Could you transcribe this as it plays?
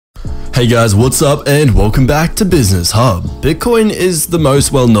Hey guys, what's up and welcome back to Business Hub. Bitcoin is the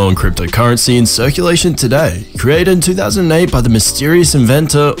most well-known cryptocurrency in circulation today, created in 2008 by the mysterious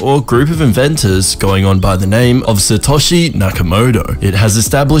inventor or group of inventors going on by the name of Satoshi Nakamoto. It has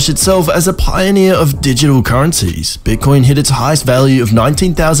established itself as a pioneer of digital currencies. Bitcoin hit its highest value of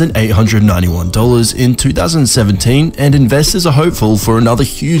 $19,891 in 2017, and investors are hopeful for another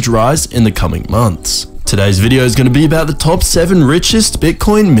huge rise in the coming months. Today's video is going to be about the top 7 richest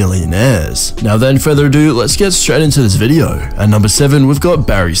Bitcoin millionaires. Now without further ado, let's get straight into this video. At number 7, we've got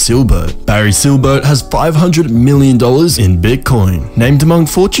Barry Silbert. Barry Silbert has $500 million in Bitcoin. Named among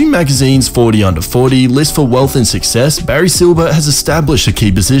Fortune magazine's 40 Under 40 list for wealth and success, Barry Silbert has established a key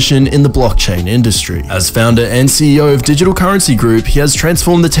position in the blockchain industry. As founder and CEO of Digital Currency Group, he has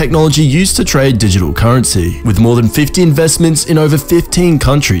transformed the technology used to trade digital currency. With more than 50 investments in over 15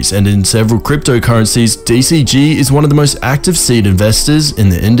 countries and in several cryptocurrencies, DCG is one of the most active seed investors in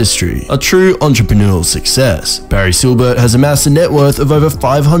the industry. A true entrepreneurial success, Barry Silbert has amassed a net worth of over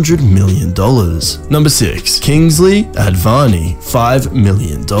 $500 million. Number 6. Kingsley Advani, $5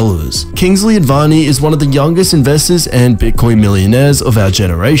 million. Kingsley Advani is one of the youngest investors and Bitcoin millionaires of our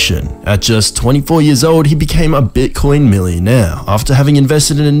generation. At just 24 years old, he became a Bitcoin millionaire after having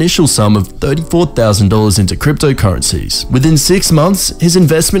invested an initial sum of $34,000 into cryptocurrencies. Within 6 months, his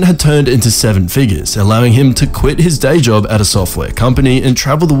investment had turned into 7 figures, allowing him to quit his day job at a software company and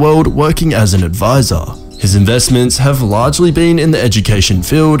travel the world working as an advisor. His investments have largely been in the education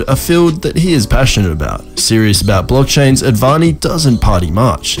field, a field that he is passionate about. Serious about blockchains, Advani doesn't party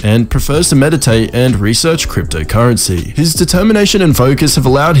much and prefers to meditate and research cryptocurrency. His determination and focus have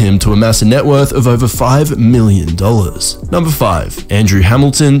allowed him to amass a net worth of over $5 million. Number 5. Andrew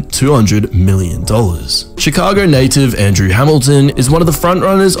Hamilton, $200 million. Chicago native Andrew Hamilton is one of the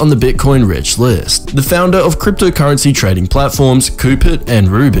frontrunners on the Bitcoin Rich list. The founder of cryptocurrency trading platforms Silbert and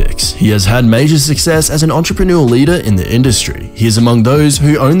Rubix, he has had major success as an entrepreneurial leader in the industry. He is among those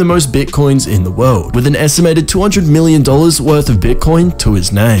who own the most Bitcoins in the world, with an estimated $200 million worth of Bitcoin to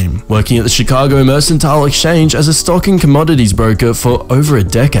his name. Working at the Chicago Mercantile Exchange as a stock and commodities broker for over a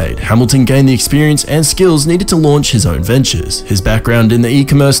decade, Hamilton gained the experience and skills needed to launch his own ventures. His background in the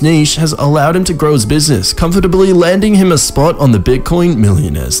e-commerce niche has allowed him to grow his business, comfortably landing him a spot on the Bitcoin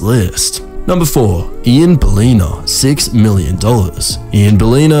millionaires list. Number 4. Ian Belina, $6 million. Ian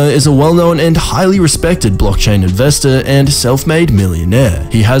Belina is a well-known and highly respected blockchain investor and self-made millionaire.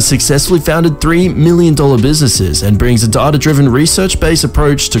 He has successfully founded $3 million businesses and brings a data-driven research-based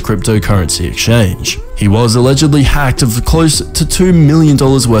approach to cryptocurrency exchange. He was allegedly hacked of close to $2 million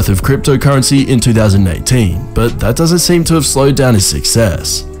worth of cryptocurrency in 2018, but that doesn't seem to have slowed down his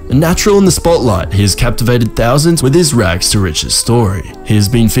success. A natural in the spotlight, he has captivated thousands with his rags to riches story. He has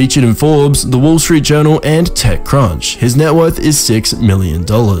been featured in Forbes, The Wall Street Journal, and TechCrunch. His net worth is $6 million.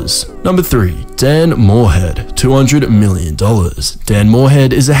 Number 3. Dan Morehead, $200 million. Dan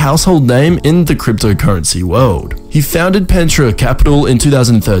Morehead is a household name in the cryptocurrency world. He founded Pentra Capital in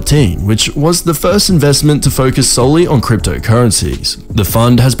 2013, which was the first investment to focus solely on cryptocurrencies. The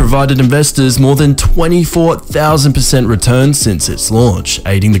fund has provided investors more than 24,000% return since its launch,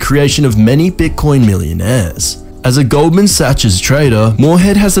 aiding the creation of many Bitcoin millionaires. As a Goldman Sachs trader,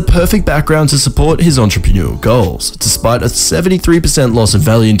 Morehead has the perfect background to support his entrepreneurial goals. Despite a 73% loss of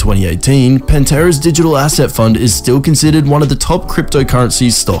value in 2018, Pantera's digital asset fund is still considered one of the top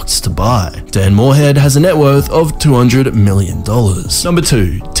cryptocurrency stocks to buy. Dan Morehead has a net worth of $200 million. Number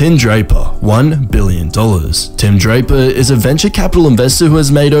 2. Tim Draper, $1 billion. Tim Draper is a venture capital investor who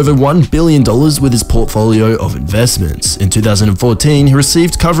has made over $1 billion with his portfolio of investments. In 2014, he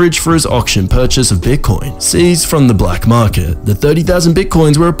received coverage for his auction purchase of Bitcoin, seized from the black market. The 30,000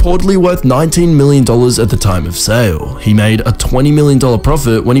 Bitcoins were reportedly worth $19 million at the time of sale. He made a $20 million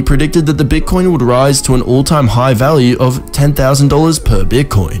profit when he predicted that the Bitcoin would rise to an all-time high value of $10,000 per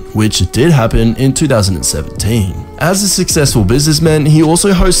Bitcoin, which did happen in 2017. As a successful businessman, he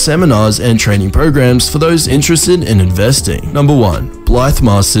also hosts seminars and training programs for those interested in investing. Number 1. Blythe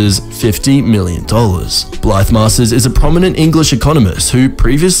Masters, $50 million. Blythe Masters is a prominent English economist who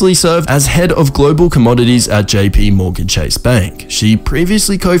previously served as head of global commodities at JP Morgan Chase Bank. She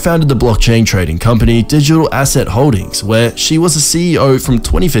previously co-founded the blockchain trading company Digital Asset Holdings, where she was a CEO from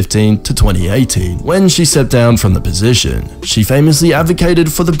 2015 to 2018. When she stepped down from the position, she famously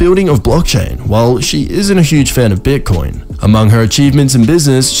advocated for the building of blockchain. While she isn't a huge fan of Bitcoin, Bitcoin. Among her achievements in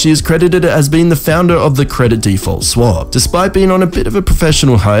business, she is credited as being the founder of the credit default swap. Despite being on a bit of a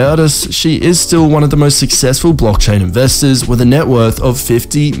professional hiatus, she is still one of the most successful blockchain investors with a net worth of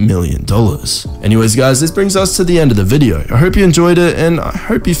 $50 million. Anyways guys, this brings us to the end of the video. I hope you enjoyed it and I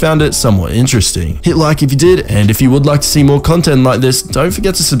hope you found it somewhat interesting. Hit like if you did, and if you would like to see more content like this, don't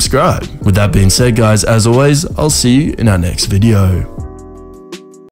forget to subscribe. With that being said guys, as always, I'll see you in our next video.